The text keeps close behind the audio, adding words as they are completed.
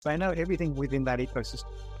They know everything within that ecosystem.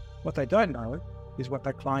 What they don't know is what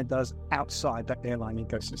that client does outside that airline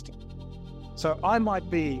ecosystem. So I might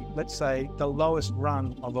be, let's say, the lowest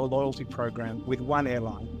rung of a loyalty program with one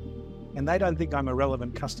airline, and they don't think I'm a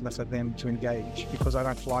relevant customer for them to engage because I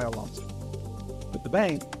don't fly a lot. But the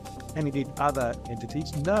bank, and indeed other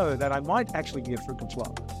entities, know that I might actually be a frequent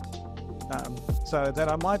flyer. So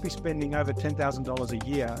that I might be spending over $10,000 a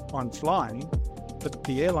year on flying, but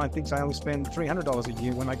the airline thinks I only spend $300 a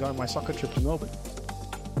year when I go on my soccer trip to Melbourne.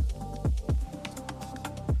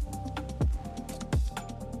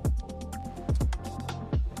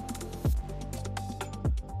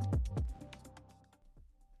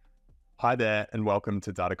 Hi there, and welcome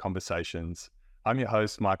to Data Conversations. I'm your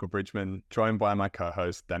host, Michael Bridgman, joined by my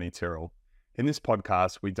co-host, Danny Tyrrell. In this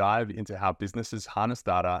podcast, we dive into how businesses harness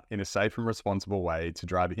data in a safe and responsible way to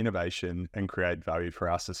drive innovation and create value for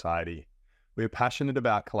our society. We are passionate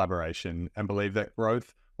about collaboration and believe that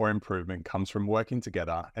growth or improvement comes from working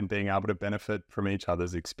together and being able to benefit from each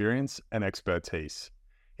other's experience and expertise.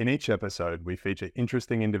 In each episode, we feature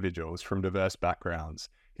interesting individuals from diverse backgrounds,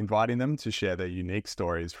 inviting them to share their unique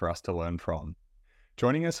stories for us to learn from.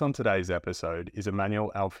 Joining us on today's episode is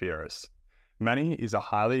Emmanuel Alfieris. Manny is a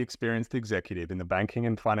highly experienced executive in the banking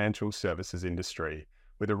and financial services industry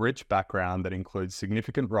with a rich background that includes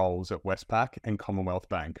significant roles at Westpac and Commonwealth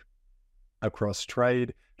Bank across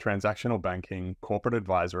trade, transactional banking, corporate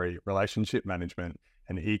advisory, relationship management,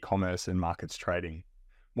 and e-commerce and markets trading.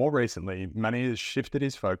 More recently, Manny has shifted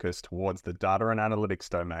his focus towards the data and analytics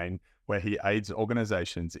domain, where he aids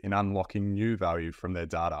organizations in unlocking new value from their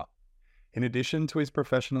data. In addition to his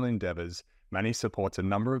professional endeavors, Manny supports a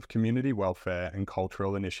number of community welfare and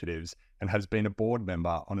cultural initiatives and has been a board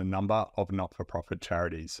member on a number of not-for-profit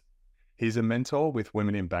charities. He's a mentor with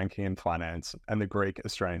Women in Banking and Finance and the Greek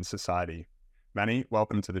Australian Society. Manny,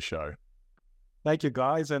 welcome to the show. Thank you,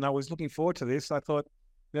 guys. And I was looking forward to this. I thought,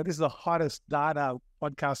 this is the hottest data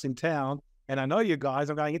podcast in town. And I know you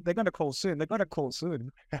guys are going, they're going to call soon. They're going to call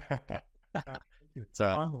soon.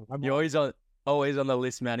 So you're always on the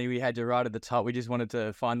list, Manny. We had you right at the top. We just wanted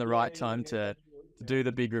to find the right time to do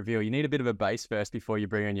the big reveal. You need a bit of a base first before you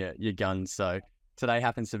bring in your guns. So today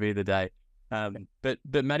happens to be the day. But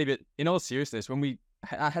Manny, but in all seriousness, when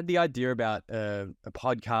I had the idea about a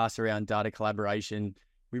podcast around data collaboration,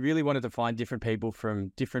 we really wanted to find different people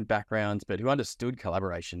from different backgrounds, but who understood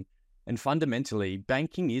collaboration. And fundamentally,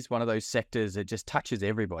 banking is one of those sectors that just touches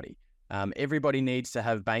everybody. Everybody needs to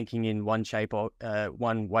have banking in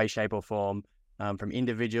one way, shape or form, from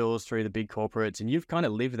individuals through the big corporates. And you've kind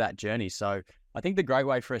of lived that journey. So I think the great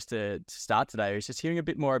way for us to start today is just hearing a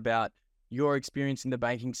bit more about your experience in the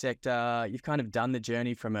banking sector. You've kind of done the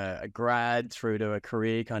journey from a grad through to a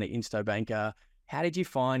career kind of insto banker. How did you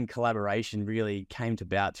find collaboration really came to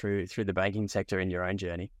about through the banking sector in your own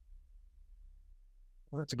journey?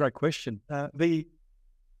 Well, that's a great question. You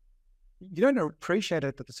don't appreciate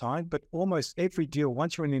it at the time, but almost every deal,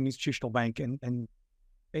 once you're in an institutional bank, and an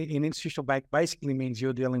institutional bank basically means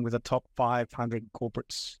you're dealing with the top 500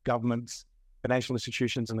 corporates, governments, financial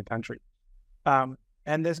institutions in the country.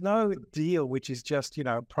 And there's no deal which is just,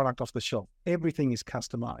 a product off the shelf. Everything is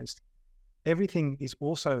customized. Everything is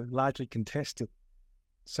also largely contested.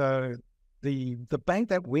 So the bank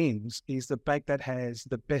that wins is the bank that has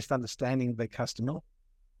the best understanding of their customer,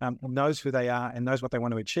 knows who they are and knows what they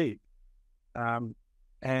want to achieve.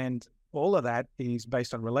 And all of that is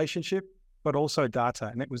based on relationship, but also data.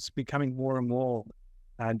 And it was becoming more and more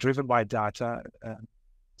driven by data,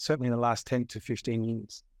 certainly in the last 10 to 15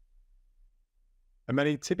 years. And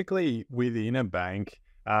Manny, typically within a bank,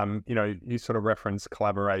 you sort of reference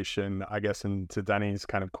collaboration, I guess, and to Danny's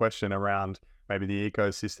kind of question around maybe the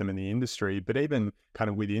ecosystem in the industry, but even kind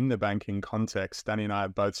of within the banking context, Danny and I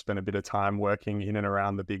have both spent a bit of time working in and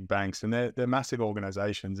around the big banks, and they're massive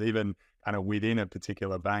organizations, even kind of within a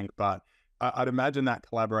particular bank. But I'd imagine that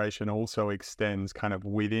collaboration also extends kind of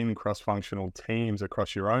within cross-functional teams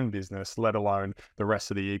across your own business, let alone the rest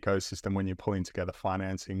of the ecosystem when you're pulling together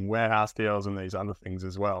financing, warehouse deals, and these other things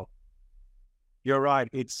as well. You're right.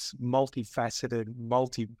 It's multifaceted,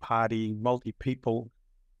 multi-party, multi-people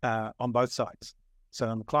on both sides. So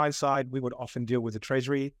on the client side, we would often deal with the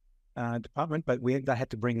treasury department, but they had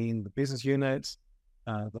to bring in the business units,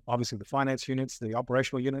 obviously the finance units, the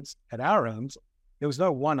operational units. At our ends, there was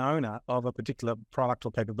no one owner of a particular product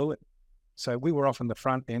or capability. So we were often the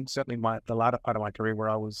front end, certainly the latter part of my career where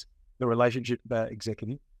I was the relationship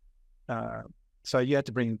executive. So you had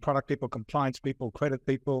to bring in product people, compliance people, credit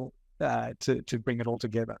people to bring it all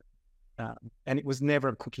together. And it was never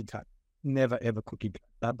a cookie cut, never ever cookie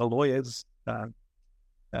cut. The lawyers,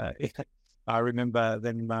 I remember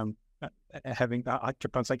them I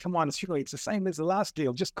kept on saying, come on, surely it's the same as the last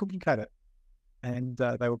deal, just cookie cut it. And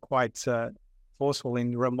they were quite forceful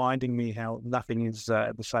in reminding me how nothing is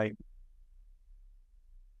the same.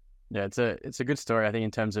 Yeah, it's a good story, I think,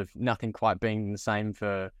 in terms of nothing quite being the same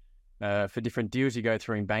for different deals you go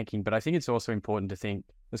through in banking. But I think it's also important to think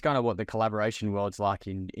that's kind of what the collaboration world's like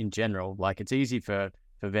in general. Like, it's easy for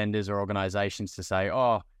vendors or organizations to say,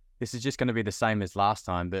 oh, this is just going to be the same as last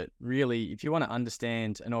time. But really, if you want to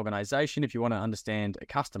understand an organization, if you want to understand a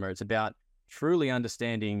customer, it's about truly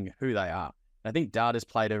understanding who they are. And I think data's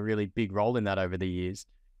played a really big role in that over the years.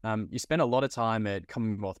 You spent a lot of time at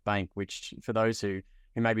Commonwealth Bank, which, for those who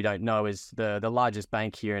maybe don't know, is the largest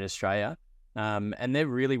bank here in Australia. And they're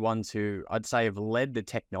really ones who I'd say have led the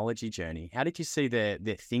technology journey. How did you see their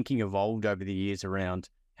thinking evolved over the years around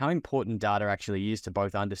how important data actually is to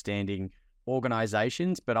both understanding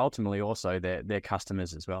organizations, but ultimately also their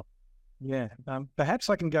customers as well? Yeah, perhaps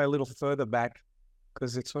I can go a little further back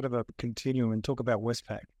because it's sort of a continuum and talk about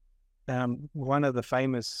Westpac. One of the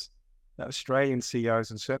famous Australian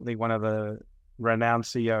CEOs, and certainly one of the renowned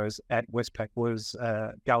CEOs at Westpac, was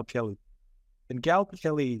Gal Kelly. And Gal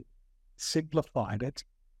Kelly simplified it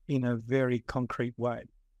in a very concrete way.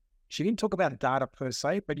 She didn't talk about data per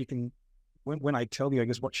se, but you can, when I tell you, I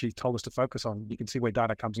guess, what she told us to focus on, you can see where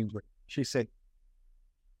data comes into it. She said,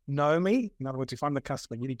 know me. In other words, if I'm the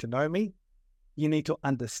customer, you need to know me. You need to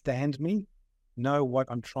understand me, know what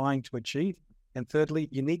I'm trying to achieve. And thirdly,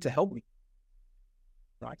 you need to help me.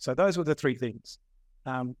 Right. So those were the three things.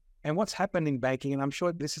 And what's happened in banking, and I'm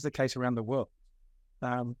sure this is the case around the world,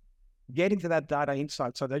 getting to that data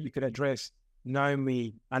insight so that you could address know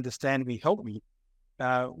me, understand me, help me,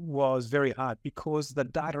 was very hard because the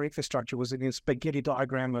data infrastructure was in a spaghetti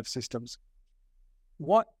diagram of systems.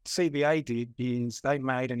 What CBA did is they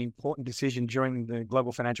made an important decision during the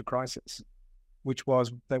global financial crisis, which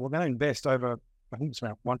was they were going to invest over, I think it's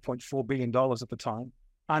around $1.4 billion at the time,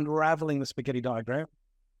 unraveling the spaghetti diagram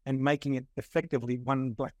and making it effectively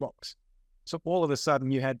one black box. So all of a sudden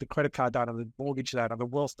you had the credit card data, the mortgage data, the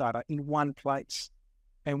wealth data in one place.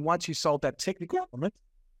 And once you solved that technical element,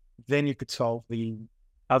 then you could solve the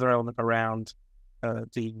other element around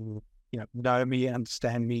know me,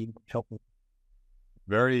 understand me, help me.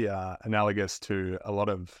 Very analogous to a lot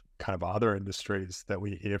of kind of other industries that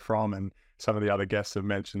we hear from, and some of the other guests have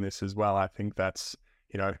mentioned this as well. I think that's,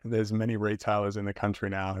 there's many retailers in the country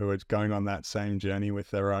now who are going on that same journey with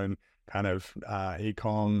their own kind of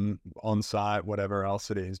e-com, on-site, whatever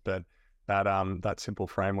else it is. But that simple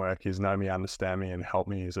framework is know me, understand me, and help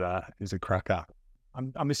me is a cracker.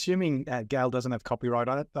 I'm assuming Gal doesn't have copyright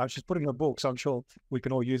on it. She's putting a book, so I'm sure we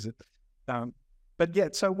can all use it. But yeah,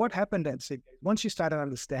 so what happened at CBA, once you started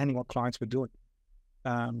understanding what clients were doing,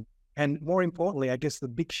 and more importantly, I guess the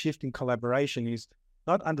big shift in collaboration is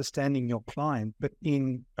not understanding your client, but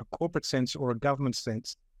in a corporate sense or a government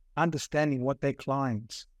sense, understanding what their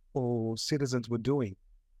clients or citizens were doing.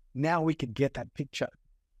 Now we could get that picture.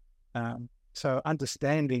 So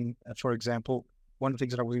understanding, for example, one of the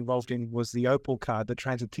things that I was involved in was the Opal card, the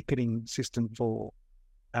transit ticketing system for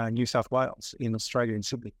New South Wales in Australia, in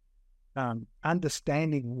Sydney.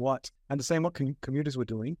 Understanding what commuters were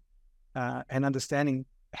doing and understanding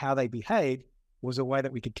how they behaved was a way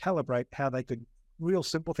that we could calibrate how they could, real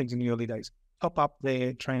simple things in the early days, top up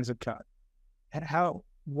their transit card.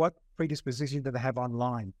 What predisposition do they have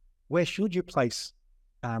online? Where should you place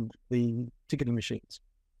the ticketing machines?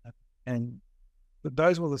 And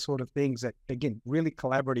those were the sort of things that, again, really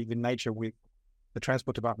collaborative in nature with the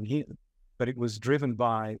transport department here, but it was driven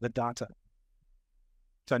by the data.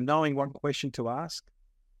 So knowing what question to ask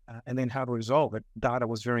and then how to resolve it, data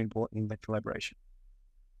was very important in that collaboration.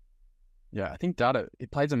 Yeah, I think data,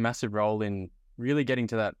 it plays a massive role in really getting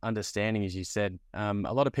to that understanding, as you said. A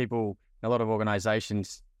lot of people, a lot of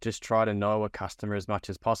organizations just try to know a customer as much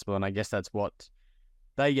as possible. And I guess that's what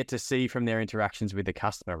they get to see from their interactions with the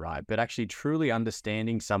customer, right? But actually truly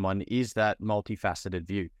understanding someone is that multifaceted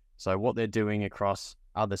view. So what they're doing across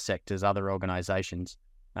other sectors, other organizations.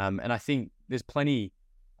 And I think there's plenty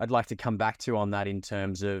I'd like to come back to on that in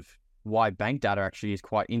terms of why bank data actually is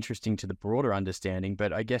quite interesting to the broader understanding.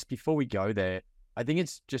 But I guess before we go there, I think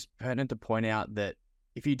it's just pertinent to point out that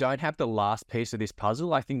if you don't have the last piece of this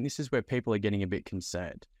puzzle, I think this is where people are getting a bit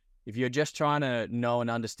concerned. If you're just trying to know and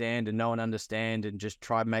understand and just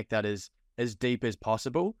try to make that as deep as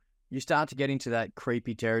possible, you start to get into that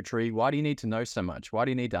creepy territory. Why do you need to know so much? Why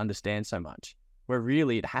do you need to understand so much? Where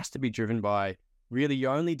really it has to be driven by really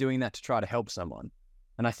you're only doing that to try to help someone.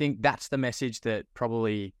 And I think that's the message that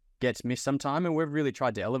probably gets missed sometime. And we've really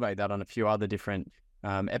tried to elevate that on a few other different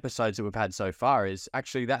episodes that we've had so far, is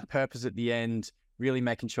actually that purpose at the end really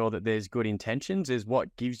making sure that there's good intentions is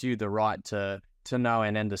what gives you the right to know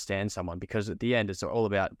and understand someone, because at the end, it's all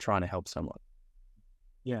about trying to help someone.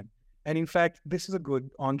 Yeah. And in fact, this is a good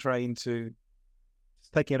entree into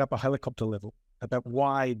taking it up a helicopter level about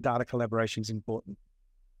why data collaboration is important.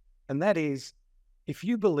 And that is, if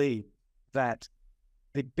you believe that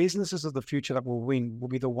the businesses of the future that will win will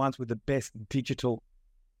be the ones with the best digital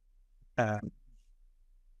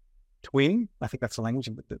twin, I think that's the language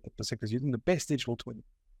the sector's using, the best digital twin,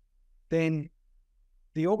 then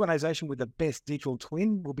the organization with the best digital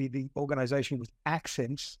twin will be the organization with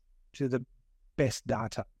access to the best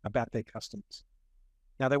data about their customers.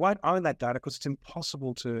 Now, they won't own that data because it's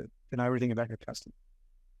impossible to know everything about your customer.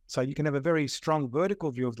 So you can have a very strong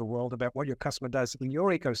vertical view of the world about what your customer does in your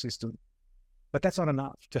ecosystem, but that's not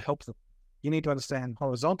enough to help them. You need to understand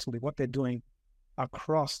horizontally what they're doing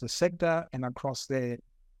across the sector and across their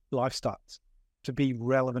lifestyles to be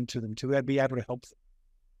relevant to them, to be able to help them.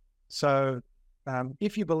 So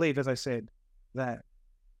if you believe, as I said, that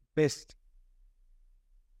best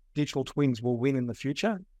digital twins will win in the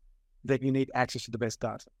future, then you need access to the best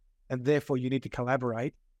data. And therefore, you need to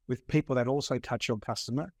collaborate with people that also touch your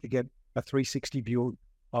customer to get a 360 view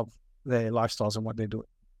of their lifestyles and what they're doing.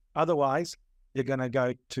 Otherwise, you're going to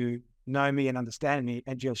go to know me and understand me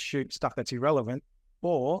and just shoot stuff that's irrelevant,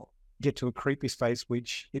 or get to a creepy space,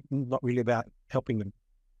 which is not really about helping them.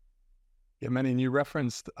 Yeah, Manny, and you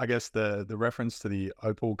referenced, I guess, the reference to the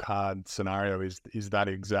Opal card scenario is that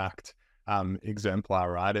exact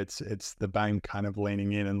exemplar, right? It's the bank kind of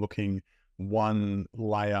leaning in and looking one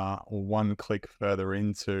layer or one click further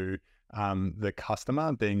into the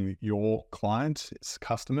customer, being your client's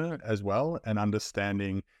customer as well, and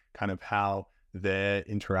understanding kind of how their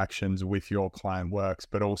interactions with your client works,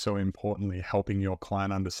 but also importantly, helping your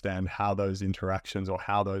client understand how those interactions or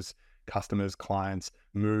how those customers, clients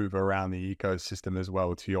move around the ecosystem as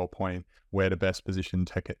well, to your point, where to best position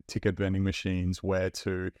ticket vending machines, where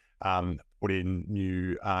to put in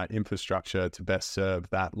new infrastructure to best serve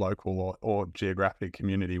that local or geographic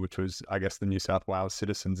community, which was, I guess, the New South Wales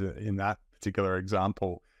citizens in that particular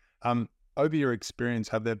example. Over your experience,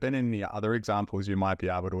 have there been any other examples you might be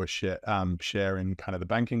able to share in kind of the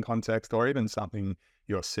banking context, or even something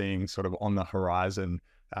you're seeing sort of on the horizon,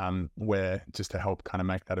 where just to help kind of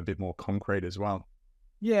make that a bit more concrete as well?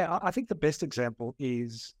 Yeah, I think the best example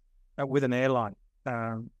is with an airline.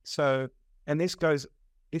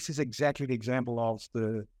 This is exactly the example of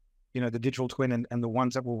the digital twin and the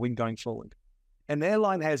ones that will win going forward. An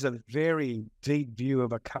airline has a very deep view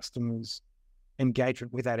of a customer's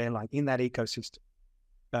engagement with that airline in that ecosystem.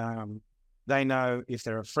 They know if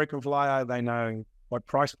they're a frequent flyer, they know what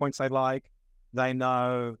price points they like, they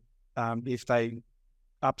know if they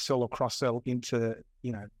upsell or cross-sell into,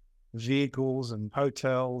 vehicles and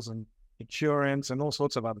hotels and insurance and all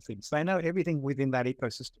sorts of other things. They know everything within that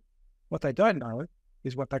ecosystem. What they don't know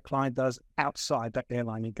is what that client does outside that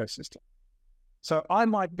airline ecosystem. So I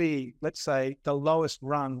might be, let's say, the lowest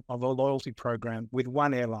rung of a loyalty program with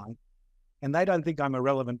one airline, and they don't think I'm a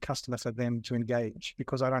relevant customer for them to engage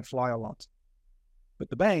because I don't fly a lot. But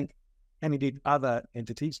the bank, and indeed other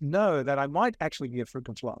entities, know that I might actually be a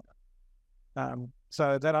frequent flyer.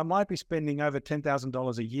 So that I might be spending over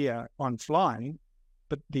 $10,000 a year on flying,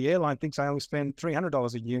 but the airline thinks I only spend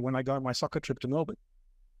 $300 a year when I go on my soccer trip to Melbourne.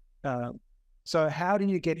 So how do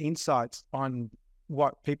you get insights on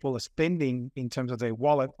what people are spending in terms of their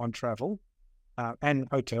wallet on travel and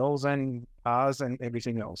hotels and cars and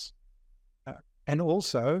everything else? And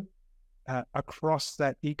also across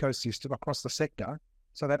that ecosystem, across the sector,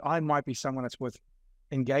 so that I might be someone that's worth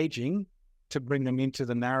engaging to bring them into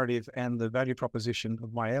the narrative and the value proposition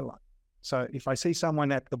of my airline. So if I see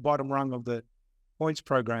someone at the bottom rung of the points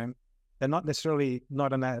program, they're not necessarily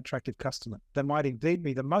not an attractive customer. They might indeed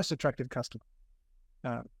be the most attractive customer.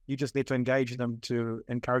 You just need to engage them to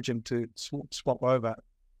encourage them to swap over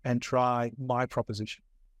and try my proposition.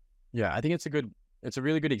 Yeah, I think it's a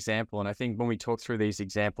really good example. And I think when we talk through these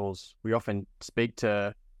examples, we often speak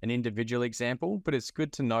to an individual example, but it's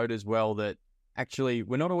good to note as well that actually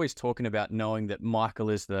we're not always talking about knowing that Michael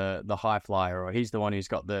is the high flyer or he's the one who's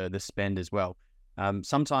got the spend as well.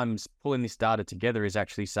 Sometimes pulling this data together is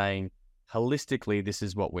actually saying, holistically, this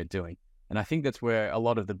is what we're doing. And I think that's where a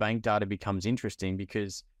lot of the bank data becomes interesting,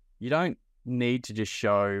 because you don't need to just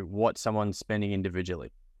show what someone's spending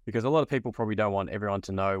individually, because a lot of people probably don't want everyone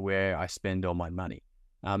to know where I spend all my money.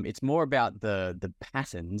 It's more about the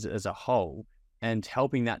patterns as a whole and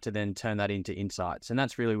helping that to then turn that into insights. And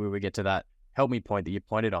that's really where we get to that help me point that you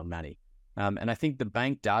pointed on, Manny. And I think the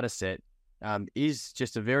bank data set is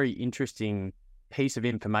just a very interesting piece of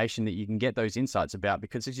information that you can get those insights about,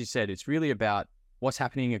 because as you said, it's really about what's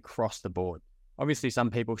happening across the board. Obviously, some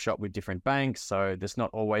people shop with different banks, so there's not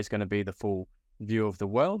always going to be the full view of the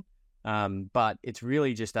world. But it's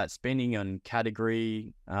really just that spending on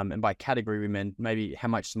category, and by category we mean maybe how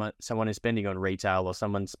much someone is spending on retail or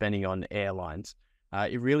someone's spending on airlines.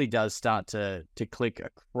 It really does start to click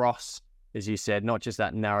across, as you said, not just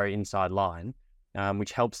that narrow inside line,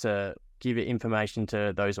 which helps to give it information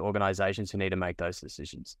to those organizations who need to make those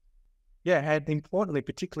decisions. Yeah, and importantly,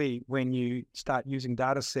 particularly when you start using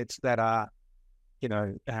data sets that are,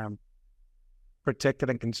 protected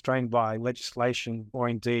and constrained by legislation or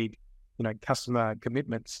indeed, customer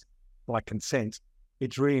commitments like consent,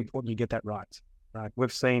 it's really important you get that right. Right?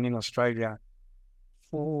 We've seen in Australia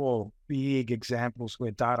 4 big examples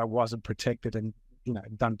where data wasn't protected and,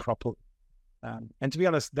 done properly. And to be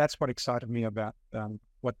honest, that's what excited me about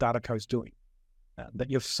what Dataco is doing,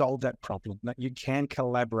 that you've solved that problem, that you can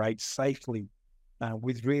collaborate safely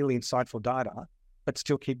with really insightful data, but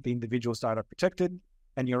still keep the individual's data protected.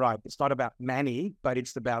 And you're right, it's not about Manny, but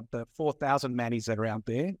it's about the 4,000 Mannys that are out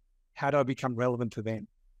there. How do I become relevant to them?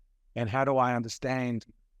 And how do I understand,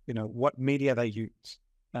 what media they use,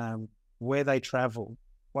 where they travel,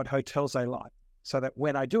 what hotels they like, so that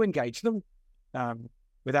when I do engage them,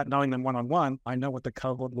 without knowing them one-on-one, I know what the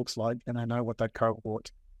cohort looks like and I know what that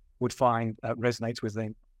cohort would find resonates with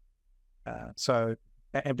them.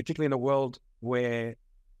 And particularly in a world where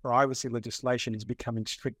privacy legislation is becoming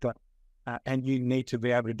stricter, and you need to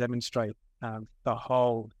be able to demonstrate the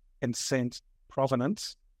whole consent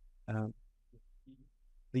provenance,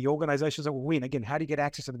 the organizations that will win. Again, how do you get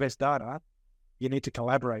access to the best data? You need to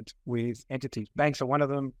collaborate with entities. Banks are one of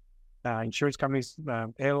them, insurance companies,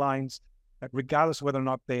 airlines, regardless of whether or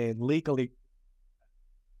not they're legally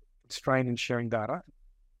constrained in sharing data,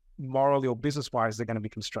 morally or business-wise, they're going to be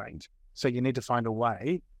constrained. So you need to find a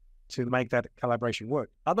way to make that collaboration work.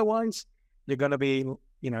 Otherwise, you're going to be,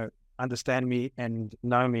 understand me and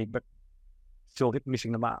know me, but still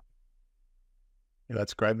missing the mark. Yeah,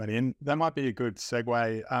 that's great, Manny. And that might be a good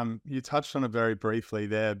segue. You touched on it very briefly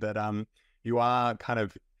there, but you are kind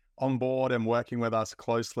of on board and working with us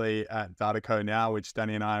closely at Dataco now, which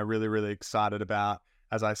Danny and I are really, really excited about.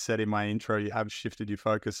 As I said in my intro, you have shifted your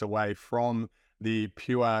focus away from the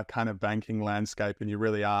pure kind of banking landscape, and you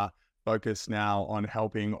really are focused now on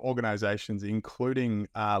helping organizations, including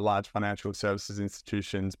large financial services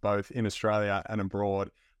institutions, both in Australia and abroad,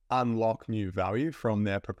 unlock new value from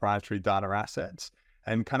their proprietary data assets.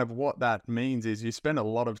 And kind of what that means is you spend a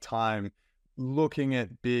lot of time looking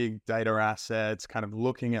at big data assets, kind of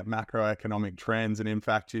looking at macroeconomic trends. And in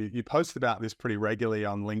fact, you post about this pretty regularly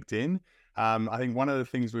on LinkedIn. I think one of the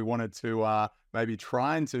things we wanted to maybe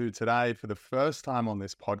try and do today for the first time on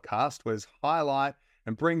this podcast was highlight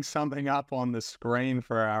and bring something up on the screen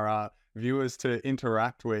for our viewers to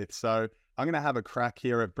interact with. So I'm going to have a crack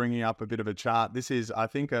here at bringing up a bit of a chart. This is, I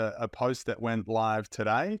think, a post that went live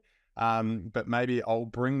today, but maybe I'll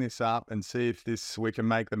bring this up and see if we can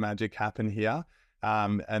make the magic happen here,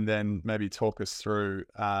 and then maybe talk us through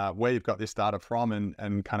where you've got this data from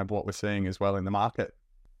and kind of what we're seeing as well in the market.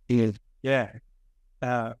 Yeah.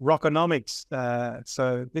 Rockonomics.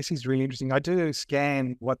 So this is really interesting. I do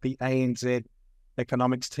scan what the ANZ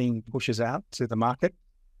economics team pushes out to the market.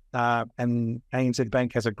 And ANZ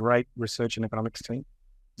Bank has a great research and economics team.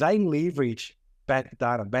 They leverage bank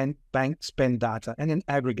data, bank spend data, and then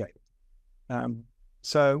aggregate.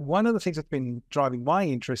 So one of the things that's been driving my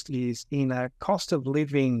interest is in a cost of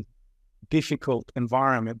living difficult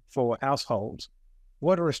environment for households,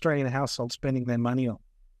 what are Australian households spending their money on?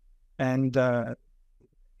 And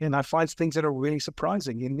I find things that are really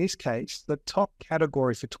surprising. In this case, the top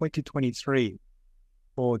category for 2023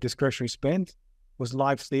 for discretionary spend was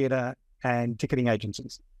live theatre and ticketing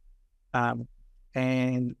agencies.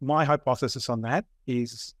 And my hypothesis on that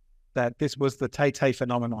is that this was the Tay-Tay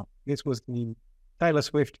phenomenon. This was the Taylor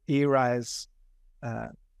Swift era's a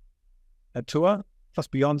tour, plus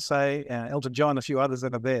Beyonce, Elton John, a few others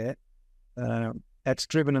that are there. That's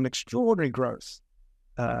driven an extraordinary growth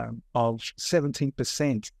of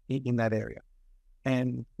 17% in that area.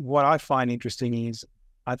 And what I find interesting is,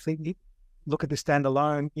 I think look at the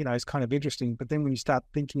standalone, it's kind of interesting. But then when you start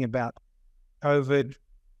thinking about COVID,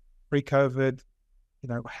 pre-COVID,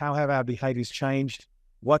 how have our behaviors changed?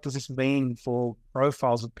 What does this mean for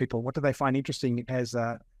profiles of people? What do they find interesting as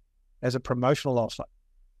a promotional offer?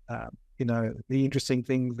 The interesting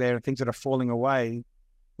thing there are things that are falling away,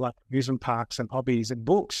 like amusement parks and hobbies and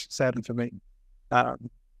books, sadly for me,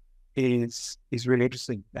 is really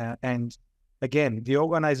interesting. And again, the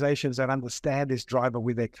organizations that understand this driver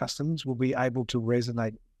with their customers will be able to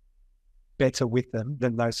resonate better with them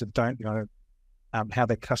than those that don't, how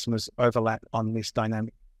their customers overlap on this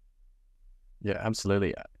dynamic. Yeah,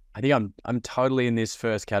 absolutely. I think I'm totally in this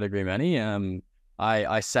first category, Manny.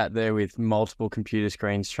 I sat there with multiple computer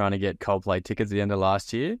screens trying to get Coldplay tickets at the end of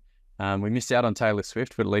last year. We missed out on Taylor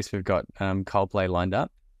Swift, but at least we've got Coldplay lined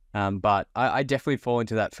up. But I definitely fall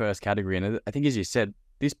into that first category. And I think, as you said,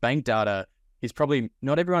 this bank data is probably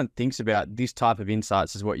not everyone thinks about this type of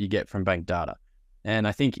insights as what you get from bank data. And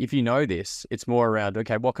I think if you know this, it's more around,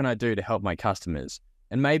 okay, what can I do to help my customers?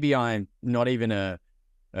 And maybe I'm not even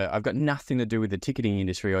I've got nothing to do with the ticketing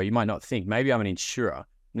industry, or you might not think, maybe I'm an insurer.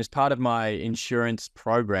 And as part of my insurance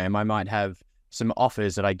program, I might have some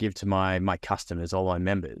offers that I give to my customers, all my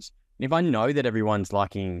members. And if I know that everyone's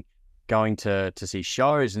liking going to see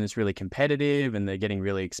shows and it's really competitive and they're getting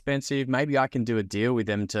really expensive, maybe I can do a deal with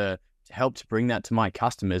them to help to bring that to my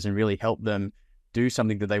customers and really help them do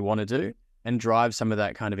something that they want to do and drive some of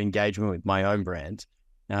that kind of engagement with my own brand.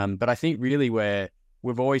 But I think really where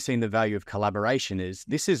we've always seen the value of collaboration is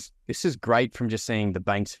this is great from just seeing the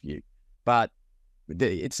bank's view, but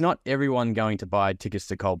it's not everyone going to buy tickets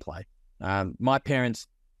to Coldplay. My parents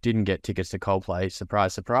didn't get tickets to Coldplay,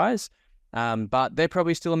 surprise, surprise, but they're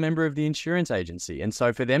probably still a member of the insurance agency. And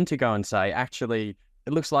so for them to go and say, actually,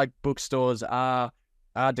 it looks like bookstores are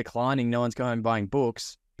declining, no one's going and buying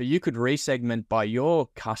books, but you could resegment by your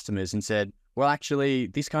customers and said, well, actually,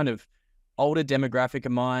 this kind of older demographic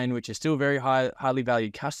of mine, which is still very highly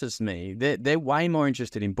valued customers to me, they're way more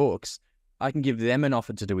interested in books. I can give them an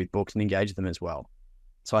offer to do with books and engage them as well.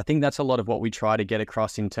 So I think that's a lot of what we try to get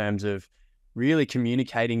across in terms of really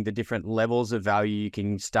communicating the different levels of value you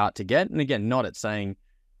can start to get. And again, not at saying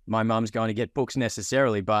my mum's going to get books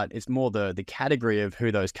necessarily, but it's more the category of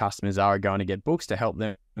who those customers are going to get books to help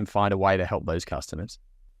them and find a way to help those customers.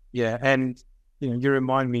 Yeah, and you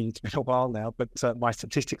remind me, it's been a while now, but my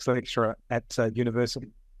statistics lecturer at university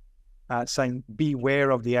saying,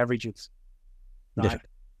 beware of the averages, right?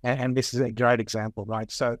 Yeah. And this is a great example,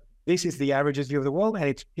 right? So this is the averages view of the world, and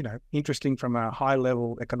it's interesting from a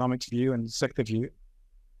high-level economics view and sector view,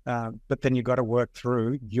 but then you've got to work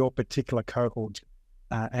through your particular cohort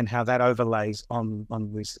and how that overlays on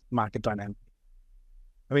this market dynamic.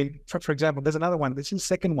 I mean, for example, there's another one. This is the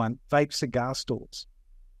second one, vape cigar stores.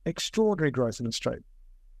 Extraordinary growth in Australia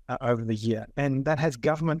over the year, and that has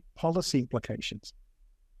government policy implications.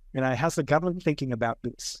 How's the government thinking about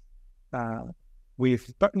this?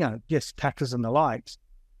 Yes, taxes and the likes,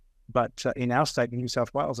 but in our state, in New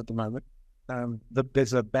South Wales at the moment,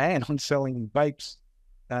 there's a ban on selling vapes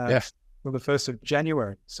from the 1st of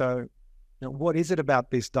January. So, what is it about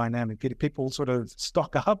this dynamic? Did people sort of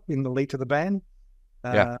stock up in the lead to the ban?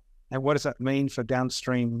 And what does that mean for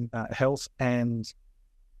downstream health and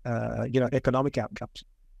economic outcomes?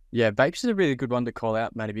 Yeah, vapes is a really good one to call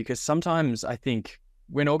out, Manny, because sometimes I think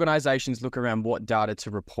when organizations look around what data to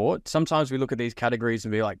report, sometimes we look at these categories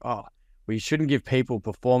and be like, oh, we shouldn't give people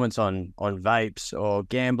performance on vapes or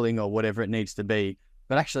gambling or whatever it needs to be.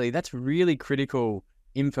 But actually, that's really critical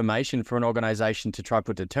information for an organization to try to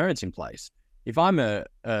put deterrence in place. If I'm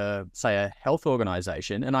say a health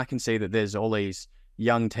organization and I can see that there's all these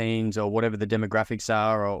young teens or whatever the demographics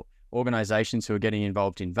are, or organizations who are getting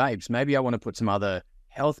involved in vapes, maybe I want to put some other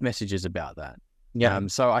health messages about that.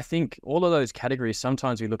 So I think all of those categories,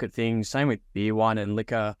 sometimes we look at things, same with beer, wine and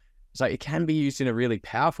liquor, so it can be used in a really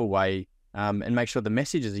powerful way, and make sure the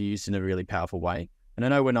messages are used in a really powerful way. And I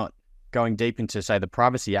know we're not going deep into, say, the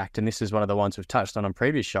Privacy Act, and this is one of the ones we've touched on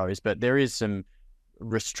previous shows, but there is some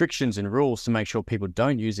restrictions and rules to make sure people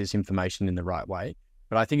don't use this information in the right way.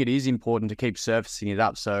 But I think it is important to keep surfacing it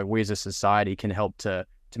up so we as a society can help to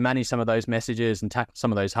manage some of those messages and tackle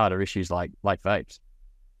some of those harder issues like vapes.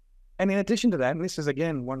 And in addition to that, and this is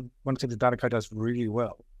again one thing the data code does really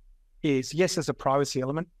well, is yes, there's a privacy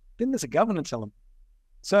element, then there's a governance element.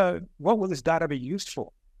 So what will this data be used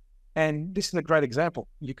for? And this is a great example.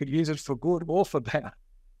 You could use it for good or for bad.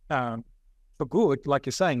 For good, like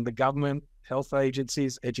you're saying, the government, health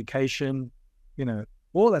agencies, education,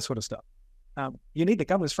 all that sort of stuff. You need the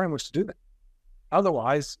governance frameworks to do that.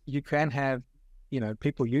 Otherwise, you can have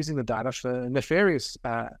people using the data for nefarious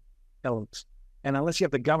elements. And unless you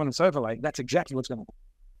have the governance overlay, that's exactly what's going to happen.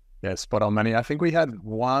 Yeah, spot on, Manny. I think we had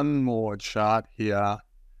one more chart here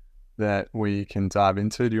that we can dive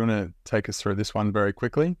into. Do you want to take us through this one very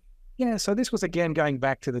quickly? Yeah, so this was, again, going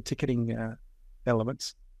back to the ticketing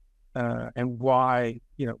elements and why,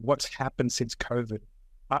 what's happened since COVID.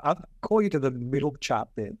 I'll call you to the middle chart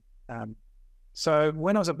there. So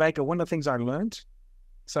when I was a banker, one of the things I learned,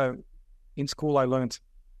 so in school, I learned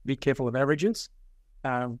be careful of averages.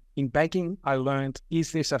 In banking, I learned,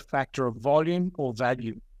 is this a factor of volume or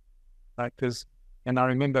value? Because And I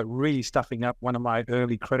remember really stuffing up one of my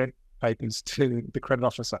early credit papers to the credit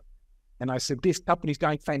officer. And I said, this company's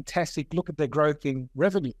going fantastic. Look at their growth in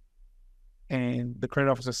revenue. And the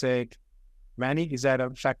credit officer said, Manny, is that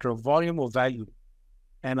a factor of volume or value?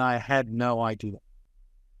 And I had no idea.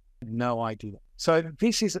 No idea. So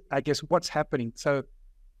this is, I guess, what's happening. So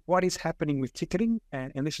what is happening with ticketing?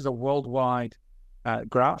 And this is a worldwide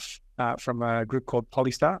graph from a group called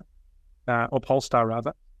Polestar, or Polestar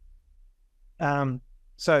rather.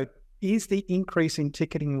 So is the increase in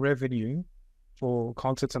ticketing revenue for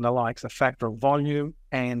concerts and the likes a factor of volume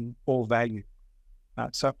and or value?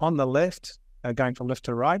 So on the left, going from left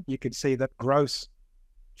to right, you can see that gross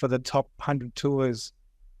for the top 100 tours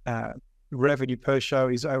revenue per show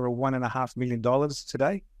is over $1.5 million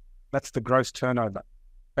today. That's the gross turnover.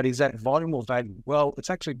 But is that volume or value? Well, it's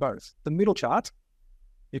actually both. The middle chart,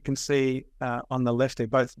 you can see on the left there,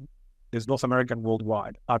 both there's North America and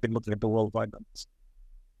worldwide. I've been looking at the worldwide numbers.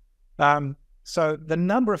 So the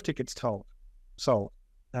number of tickets sold. So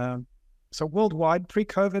worldwide,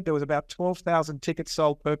 pre-COVID, there was about 12,000 tickets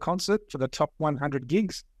sold per concert for the top 100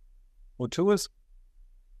 gigs or tours.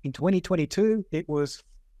 In 2022, it was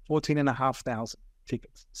 14,500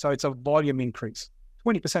 tickets. So it's a volume increase,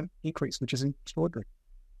 20% increase, which is extraordinary.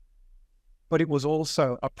 But it was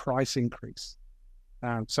also a price increase.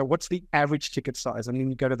 So what's the average ticket size? And then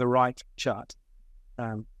you go to the right chart.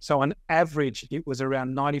 So on average, it was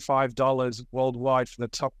around $95 worldwide for the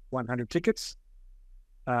top 100 tickets.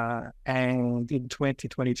 And in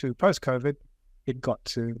 2022, post-COVID, it got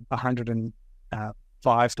to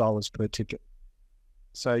 $105 per ticket.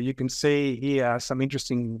 So you can see here some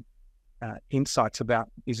interesting insights about,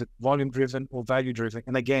 is it volume-driven or value-driven?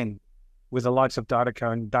 And again, with the likes of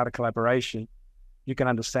Dataco and data collaboration, you can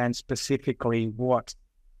understand specifically what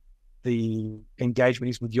the engagement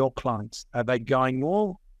is with your clients. Are they going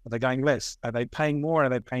more? Are they going less? Are they paying more? Are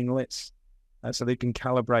they paying less? So they can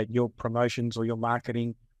calibrate your promotions or your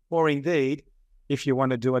marketing, or indeed, if you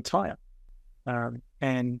want to do a tie-up.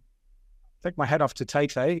 And take my hat off to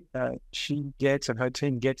Tay. She gets, and her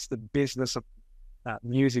team gets, the business of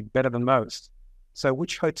music better than most. So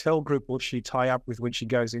which hotel group will she tie up with when she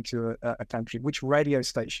goes into a country? Which radio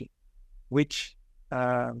station? Which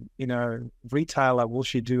retailer will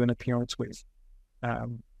she do an appearance with?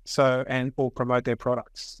 Or promote their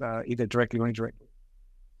products, either directly or indirectly.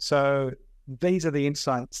 So these are the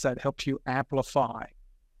insights that help you amplify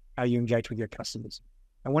how you engage with your customers.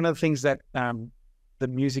 And one of the things that the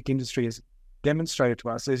music industry has demonstrated to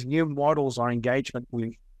us is new models on engagement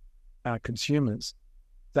with consumers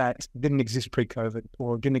that didn't exist pre-COVID,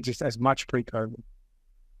 or didn't exist as much pre-COVID,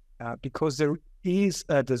 because there is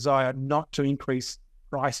a desire not to increase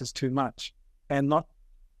prices too much and not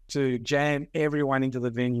to jam everyone into the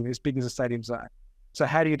venue, as big as the stadiums are. So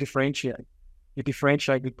how do you differentiate? You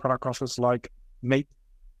differentiate with product offers like meet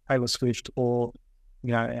Taylor Swift, or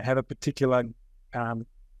have a particular. I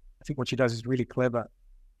think what she does is really clever.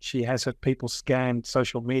 She has her people scan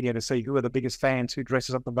social media to see who are the biggest fans, who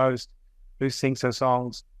dresses up the most, who sings her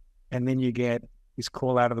songs, and then you get this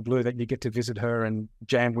call out of the blue that you get to visit her and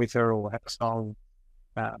jam with her or have a song.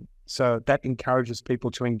 So that encourages people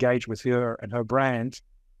to engage with her and her brand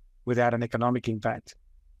without an economic impact.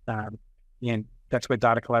 And that's where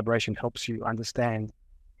data collaboration helps you understand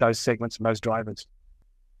those segments and those drivers.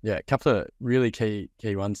 Yeah, a couple of really key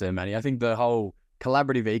ones there, Manny. I think the whole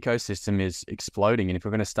collaborative ecosystem is exploding. And if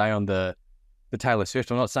we're going to stay on the Taylor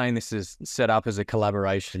Swift, I'm not saying this is set up as a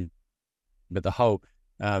collaboration, but the whole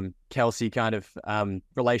Kelsey kind of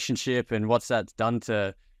relationship and what's that's done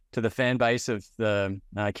to the fan base of the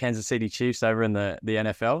Kansas City Chiefs over in the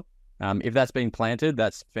NFL. If that's been planted,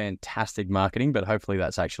 that's fantastic marketing, but hopefully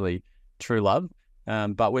that's actually true love.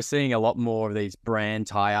 But we're seeing a lot more of these brand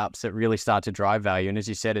tie-ups that really start to drive value. And as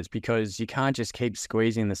you said, it's because you can't just keep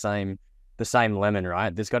squeezing the same lemon,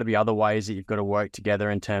 right? There's got to be other ways that you've got to work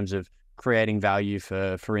together in terms of creating value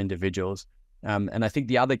for individuals. And I think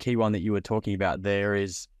the other key one that you were talking about there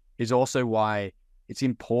is also why it's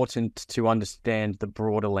important to understand the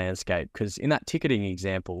broader landscape. Because in that ticketing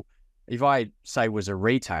example, if I say was a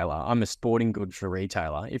retailer, I'm a sporting goods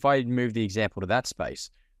retailer. If I move the example to that space,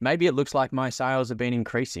 maybe it looks like my sales have been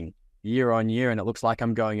increasing year on year and it looks like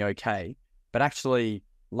I'm going okay. But actually,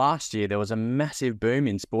 last year there was a massive boom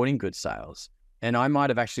in sporting goods sales. And I might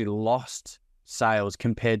have actually lost sales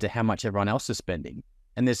compared to how much everyone else is spending.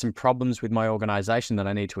 And there's some problems with my organization that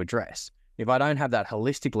I need to address. If I don't have that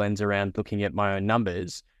holistic lens around looking at my own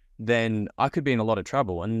numbers, then I could be in a lot of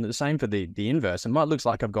trouble. And the same for the inverse. It might look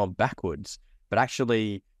like I've gone backwards, but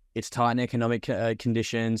actually it's tight economic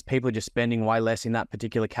conditions. People are just spending way less in that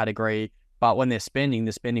particular category. But when they're spending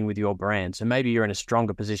with your brand. So maybe you're in a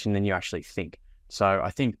stronger position than you actually think. So I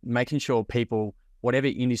think making sure people, whatever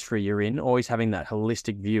industry you're in, always having that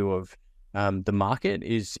holistic view of the market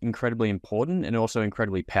is incredibly important and also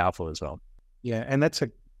incredibly powerful as well. Yeah, and that's a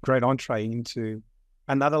great entree into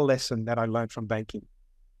another lesson that I learned from banking,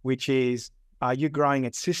 which is, are you growing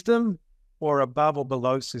at system or above or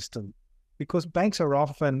below system? Because banks are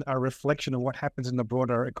often a reflection of what happens in the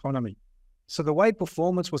broader economy. So the way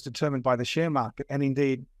performance was determined by the share market, and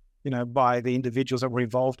indeed, by the individuals that were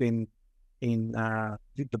involved in the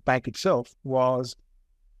bank itself, was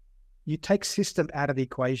you take system out of the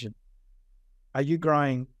equation. Are you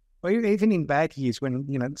growing, or even in bad years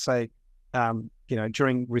when, say,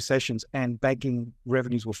 during recessions and banking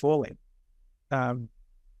revenues were falling,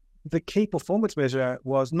 the key performance measure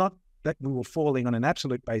was not that we were falling on an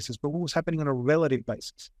absolute basis, but what was happening on a relative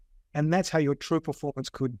basis. And that's how your true performance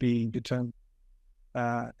could be determined.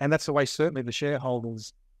 And that's the way certainly the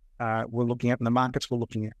shareholders were looking at and the markets were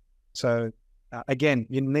looking at. So again,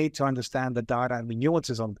 you need to understand the data and the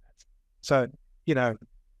nuances on that. So,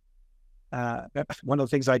 one of the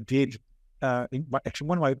things I did, actually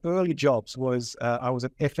one of my early jobs was I was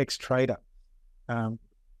an FX trader. And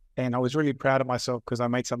I was really proud of myself because I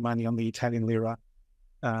made some money on the Italian lira.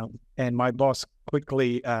 And my boss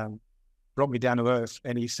quickly brought me down to earth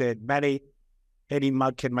and he said, Manny, any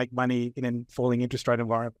mug can make money in a falling interest rate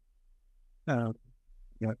environment.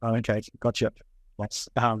 Okay, gotcha. Yes.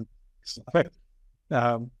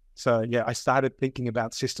 So yeah, I started thinking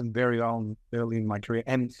about system very early in my career,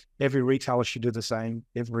 and every retailer should do the same.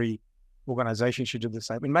 Every organization should do the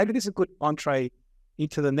same. And maybe this is a good entree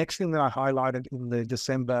into the next thing that I highlighted in the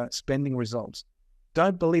December spending results.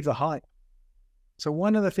 Don't believe the hype. So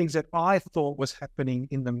one of the things that I thought was happening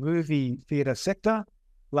in the movie theater sector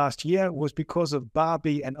last year was because of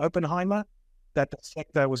Barbie and Oppenheimer, that the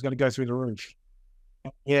sector was going to go through the roof.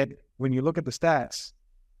 And yet, when you look at the stats,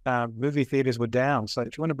 movie theaters were down. So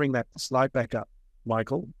if you want to bring that slide back up,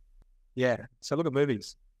 Michael. Yeah. So look at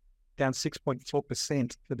movies, down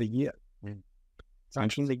 6.4% for the year. So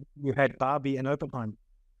actually, you had Barbie and Oppenheimer.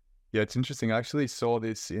 Yeah, it's interesting. I actually saw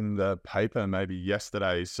this in the paper maybe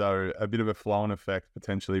yesterday. So a bit of a flow-on effect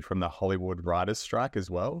potentially from the Hollywood writers' strike as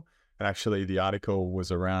well. And actually the article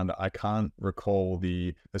was around, I can't recall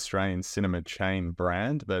the Australian cinema chain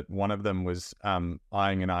brand, but one of them was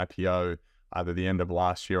eyeing an IPO either the end of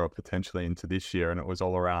last year or potentially into this year. And it was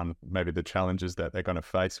all around maybe the challenges that they're going to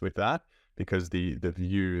face with that, because the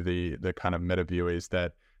kind of meta view is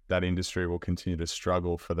that industry will continue to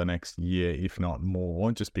struggle for the next year, if not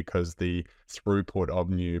more, just because the throughput of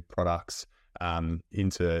new products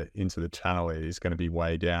into the channel is going to be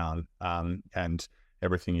way down. And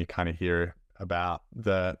everything you kind of hear about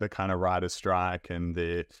the kind of writer's strike and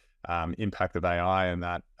the impact of AI and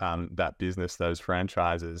that business, those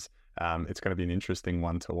franchises, it's going to be an interesting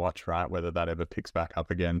one to watch, right? Whether that ever picks back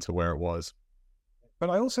up again to where it was. But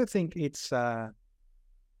I also think this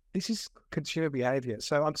is consumer behavior.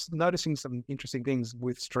 So I'm noticing some interesting things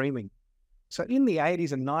with streaming. So in the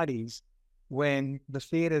 80s and 90s, when the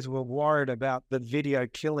theaters were worried about the video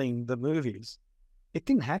killing the movies, it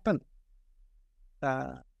didn't happen.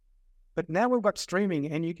 But now we've got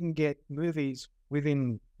streaming and you can get movies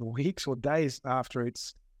within weeks or days after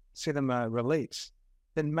its cinema release.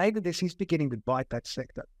 Then maybe this is beginning to bite that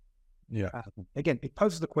sector. Yeah. Again, it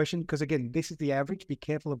poses the question because, again, this is the average. Be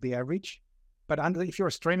careful of the average. But if you're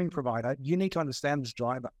a streaming provider, you need to understand this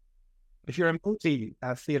driver. If you're a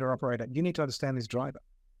multi-theater operator, you need to understand this driver.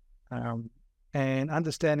 And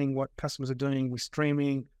understanding what customers are doing with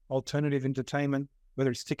streaming, alternative entertainment,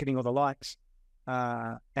 whether it's ticketing or the likes,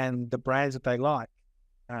 and the brands that they like,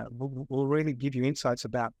 will really give you insights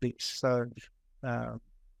about this. So,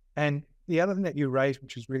 and the other thing that you raised,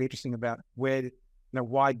 which is really interesting about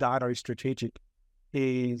why data is strategic,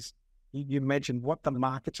 is you mentioned what the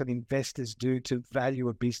markets and investors do to value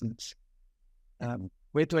a business.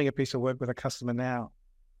 We're doing a piece of work with a customer now,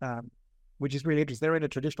 which is really interesting. They're in a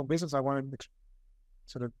traditional business. I won't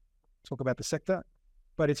sort of talk about the sector,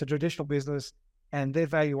 but it's a traditional business and their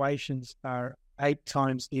valuations are 8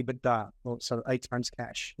 times EBITDA, or so 8 times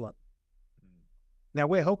cash flow. Now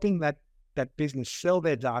we're helping that business sell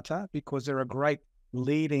their data because they're a great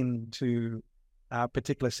lead into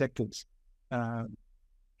particular sectors.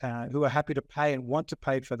 Who are happy to pay and want to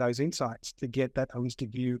pay for those insights to get that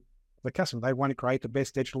holistic view of the customer. They want to create the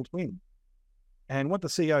best digital twin. And what the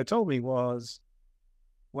CEO told me was,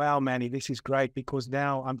 wow, Manny, this is great because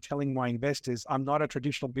now I'm telling my investors I'm not a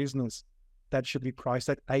traditional business that should be priced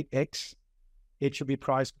at 8x. It should be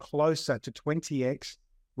priced closer to 20x,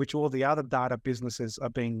 which all the other data businesses are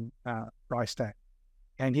being priced at.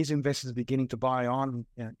 and his investors are beginning to buy on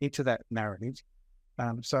into that narrative.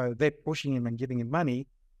 So they're pushing him and giving him money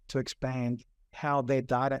to expand how their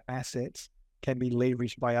data assets can be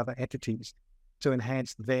leveraged by other entities to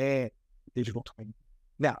enhance their digital twin.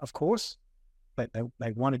 Now, of course,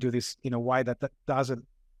 they want to do this in a way that doesn't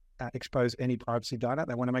expose any privacy data.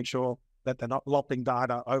 They want to make sure that they're not lopping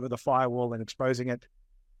data over the firewall and exposing it,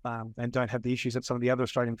 and don't have the issues that some of the other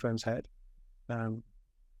Australian firms had.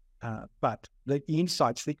 But the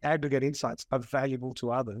insights, the aggregate insights, are valuable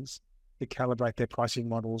to others to calibrate their pricing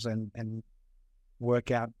models and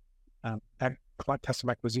work out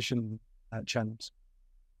customer acquisition channels.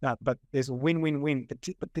 But there's a win-win-win.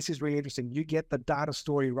 But this is really interesting. You get the data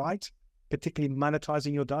story right, particularly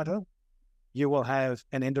monetizing your data, you will have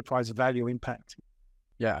an enterprise value impact.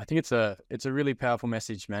 Yeah, I think it's a really powerful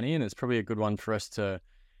message, Manny, and it's probably a good one for us to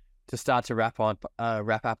start to wrap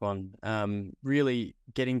up on. Really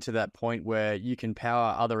getting to that point where you can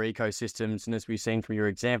power other ecosystems, and as we've seen from your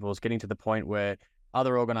examples, getting to the point where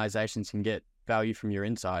other organizations can get value from your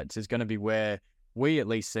insights is going to be where we at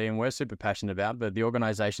least see, and we're super passionate about, but the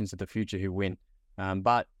organizations of the future who win.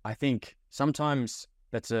 But I think sometimes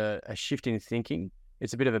that's a shift in thinking.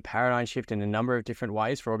 It's a bit of a paradigm shift in a number of different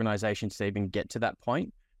ways for organizations to even get to that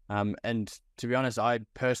point. And to be honest, I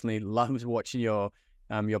personally loved watching your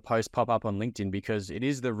post pop up on LinkedIn, because it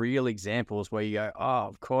is the real examples where you go, oh,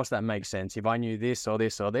 of course that makes sense. If I knew this or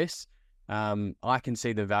this or this, I can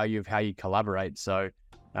see the value of how you collaborate. So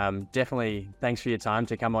definitely thanks for your time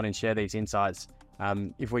to come on and share these insights.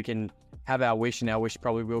 If we can have our wish, and our wish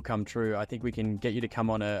probably will come true, I think we can get you to come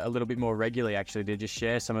on a little bit more regularly, actually, to just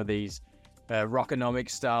share some of these rockonomics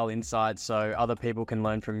style insights so other people can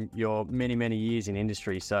learn from your many, many years in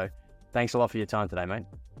industry. So thanks a lot for your time today, mate.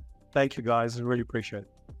 Thank you, guys. I really appreciate it.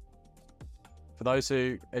 For those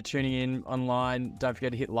who are tuning in online, don't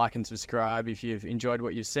forget to hit like and subscribe if you've enjoyed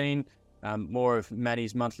what you've seen. More of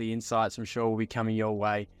Manny's monthly insights, I'm sure, will be coming your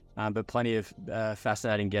way, but plenty of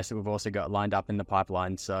fascinating guests that we've also got lined up in the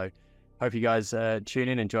pipeline. So hope you guys tune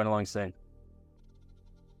in and join along soon.